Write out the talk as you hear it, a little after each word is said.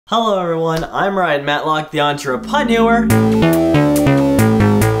Hello everyone, I'm Matlock, the entrepreneur.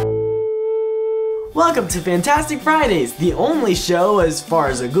 Welcome to Fantastic Fridays, the only show, as far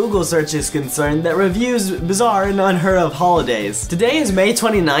as a Google search is concerned, that reviews bizarre and unheard of holidays. Today is May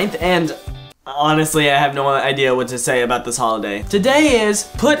 29th, and honestly, I have no idea what to say about this holiday. Today is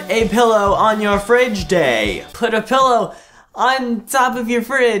Put a Pillow on Your Fridge Day. Put a pillow on top of your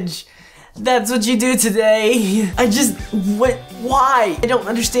fridge. That's what you do today. Why? I don't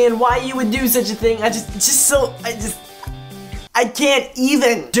understand why you would do such a thing. I can't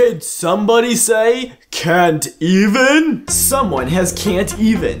even. Did somebody say can't even? Someone has can't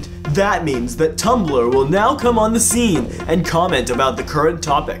even. That means that Tumblr will now come on the scene and comment about the current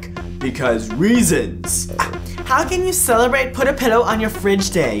topic. Because reasons. How can you celebrate Put a Pillow on Your Fridge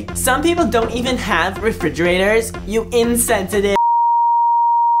Day? Some people don't even have refrigerators, you insensitive.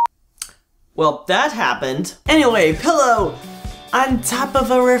 Well, that happened. Anyway, pillow on top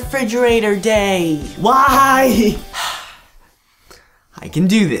of a refrigerator day. Why? I can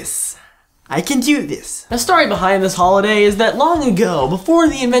do this. I can do this. The story behind this holiday is that long ago, before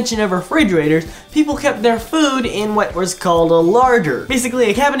the invention of refrigerators, people kept their food in what was called a larder.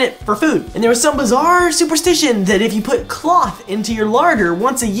 Basically a cabinet for food. And there was some bizarre superstition that if you put cloth into your larder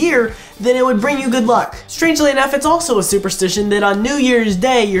once a year, then it would bring you good luck. Strangely enough, it's also a superstition that on New Year's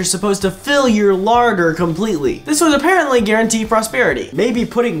Day, you're supposed to fill your larder completely. This would apparently guarantee prosperity. Maybe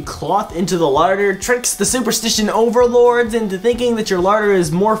putting cloth into the larder tricks the superstition overlords into thinking that your larder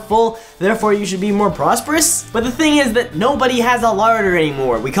is more full, therefore you should be more prosperous? But the thing is that nobody has a larder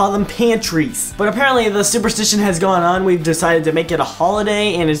anymore. We call them pantries. But apparently the superstition has gone on. We've decided to make it a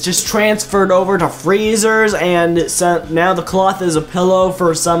holiday and it's just transferred over to freezers, and so now the cloth is a pillow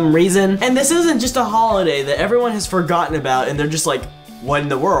for some reason. And this isn't just a holiday that everyone has forgotten about and they're just like, what in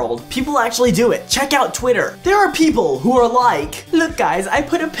the world? People actually do it. Check out Twitter. There are people who are like, look guys, I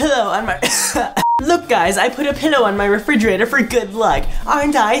put a pillow on my Look guys, I put a pillow on my refrigerator for good luck.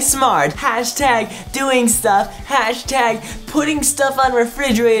 Aren't I smart? Hashtag doing stuff. Hashtag putting stuff on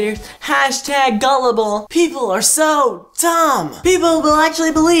refrigerators. Hashtag gullible. People are so dumb. People will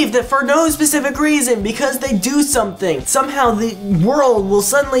actually believe that for no specific reason, because they do something, somehow the world will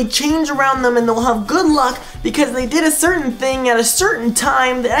suddenly change around them and they'll have good luck because they did a certain thing at a certain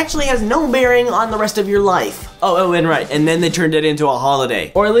time that actually has no bearing on the rest of your life. Oh, and right, and then they turned it into a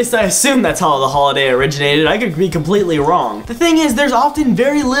holiday. Or at least I assume that's how the holiday originated. I could be completely wrong. The thing is, there's often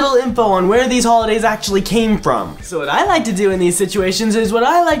very little info on where these holidays actually came from. So what I like to do in these situations is what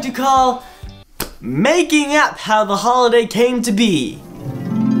I like to call making up how the holiday came to be.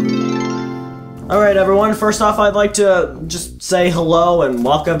 Alright everyone, first off I'd like to just say hello and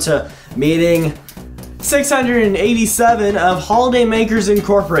welcome to meeting 687 of Holiday Makers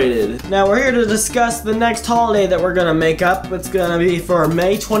Incorporated. Now we're here to discuss the next holiday that we're gonna make up. It's gonna be for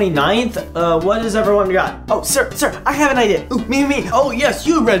May 29th. What has everyone got? Oh, sir, I have an idea. Ooh, me. Oh, yes,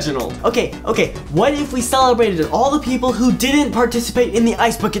 you, Reginald. Okay. What if we celebrated all the people who didn't participate in the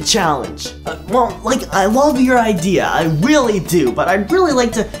Ice Bucket Challenge? I love your idea. I really do, but I'd really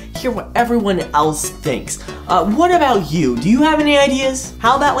like to hear what everyone else thinks. What about you? Do you have any ideas?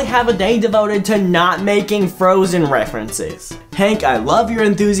 How about we have a day devoted to not making Frozen references? Hank, I love your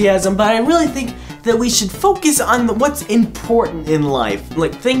enthusiasm, but I really think that we should focus on what's important in life,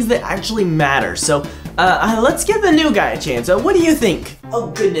 like things that actually matter. So, let's give the new guy a chance. What do you think?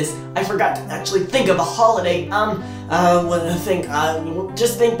 Oh goodness, I forgot to actually think of a holiday.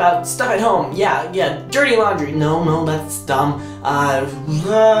 Just think about stuff at home. Yeah, dirty laundry. No, that's dumb.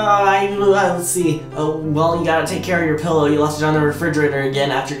 Let's see. Oh, well, you gotta take care of your pillow. You left it on the refrigerator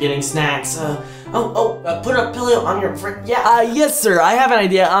again after getting snacks. Put a pillow on your fridge. Yeah, yes sir, I have an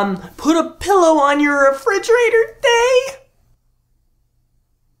idea. Put a pillow on your refrigerator day?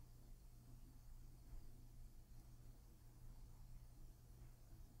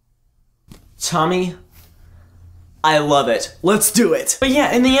 Tommy, I love it. Let's do it. But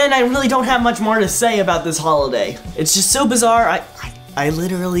yeah, in the end, I really don't have much more to say about this holiday. It's just so bizarre, I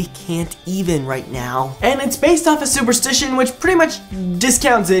literally can't even right now. And it's based off a superstition which pretty much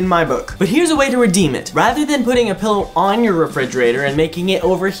discounts it in my book. But here's a way to redeem it. Rather than putting a pillow on your refrigerator and making it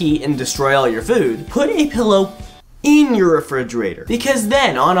overheat and destroy all your food, put a pillow in your refrigerator. Because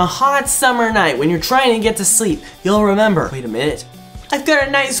then, on a hot summer night when you're trying to get to sleep, you'll remember, wait a minute, I've got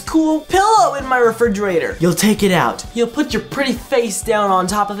a nice cool pillow in my refrigerator. You'll take it out, you'll put your pretty face down on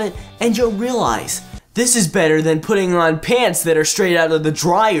top of it, and you'll realize this is better than putting on pants that are straight out of the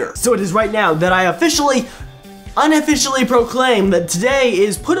dryer. So it is right now that I unofficially proclaim that today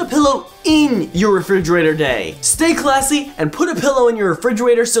is Put a Pillow in Your Refrigerator Day. Stay classy and put a pillow in your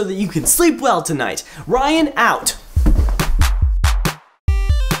refrigerator so that you can sleep well tonight. Ryan out.